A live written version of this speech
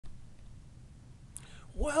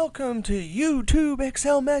Welcome to YouTube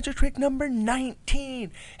Excel Magic Trick number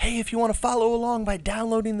 19. Hey, if you want to follow along by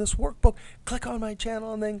downloading this workbook, click on my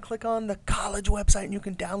channel and then click on the college website and you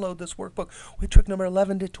can download this workbook with trick number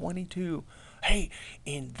 11 to 22. Hey,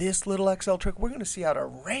 in this little Excel trick, we're going to see how to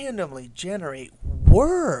randomly generate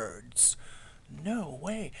words. No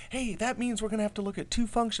way. Hey, that means we're going to have to look at two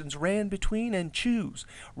functions, RANDBETWEEN and CHOOSE.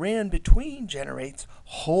 RANDBETWEEN generates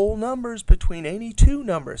whole numbers between any two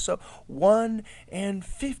numbers. So 1 and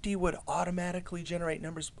 50 would automatically generate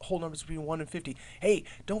whole numbers between 1 and 50. Hey,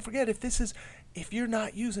 don't forget, if you're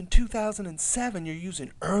not using 2007, you're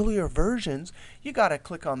using earlier versions, you got to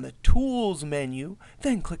click on the Tools menu,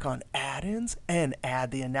 then click on Add-ins and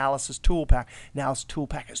add the Analysis Tool Pack. Now, this tool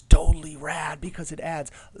pack is totally rad because it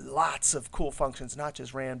adds lots of cool functions, not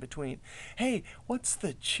just RANDBETWEEN. Hey, what's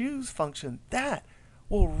the choose function? That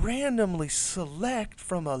will randomly select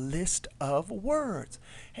from a list of words.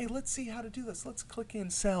 Hey, let's see how to do this. Let's click in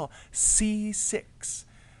cell C6.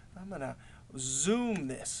 I'm going to zoom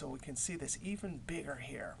this so we can see this even bigger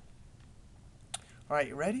here. All right,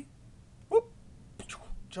 you ready? Whoop,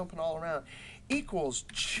 jumping all around. Equals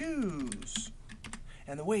choose.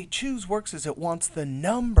 And the way choose works is it wants the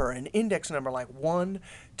number, an index number like 1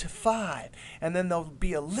 to 5. And then there'll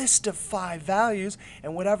be a list of 5 values,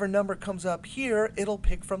 and whatever number comes up here, it'll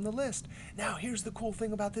pick from the list. Now, here's the cool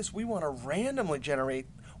thing about this. We want to randomly generate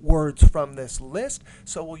words from this list,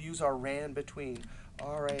 so we'll use our RANDBETWEEN.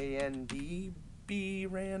 R-A-N-D-B,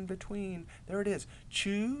 RANDBETWEEN. There it is.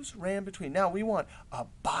 Choose RANDBETWEEN. Now, we want a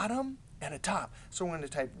bottom and a top. So we're going to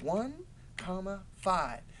type 1,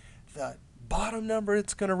 5. The bottom number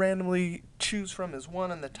it's going to randomly choose from is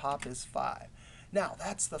 1 and the top is 5. Now,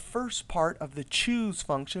 that's the first part of the choose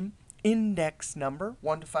function. Index number,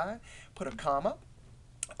 1 to 5. Put a comma.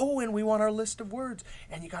 Oh, and we want our list of words.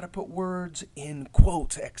 And you got to put words in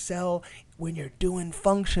quotes. Excel, when you're doing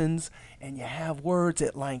functions and you have words,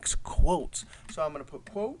 it likes quotes. So I'm going to put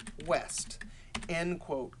quote west, end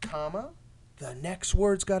quote, comma. The next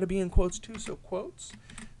word's got to be in quotes too, so quotes,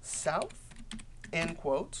 south, end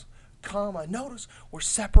quotes, comma. Notice we're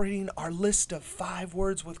separating our list of 5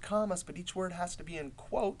 words with commas, but each word has to be in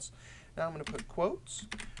quotes. Now I'm going to put quotes,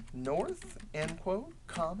 north, end quote,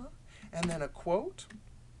 comma, and then a quote,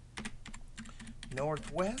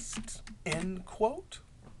 northwest, end quote.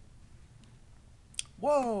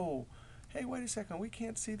 Whoa! Hey, wait a second. We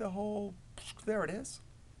can't see the whole. There it is.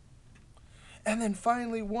 And then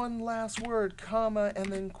finally, one last word, comma, and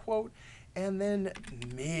then quote, and then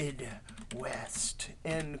Midwest,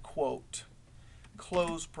 end quote.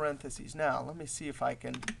 Close parentheses. Now, let me see if I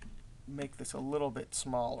can make this a little bit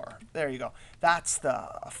smaller. There you go. That's the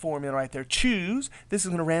formula right there. Choose. This is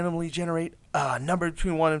going to randomly generate a number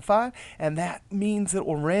between 1 and 5, and that means it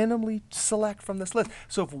will randomly select from this list.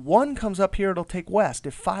 So if 1 comes up here, it'll take west.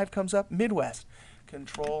 If 5 comes up, Midwest.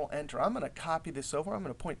 Control Enter. I'm going to copy this over. I'm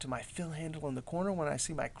going to point to my fill handle in the corner when I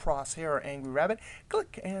see my crosshair or angry rabbit.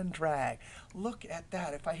 Click and drag. Look at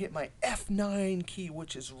that. If I hit my F9 key,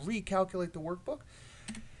 which is recalculate the workbook,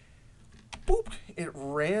 boop, it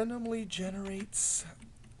randomly generates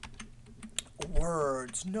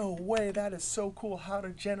words. No way, that is so cool. How to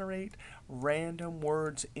generate random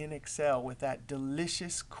words in Excel with that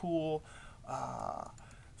delicious, cool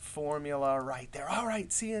formula right there. All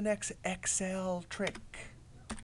right, see you next Excel trick.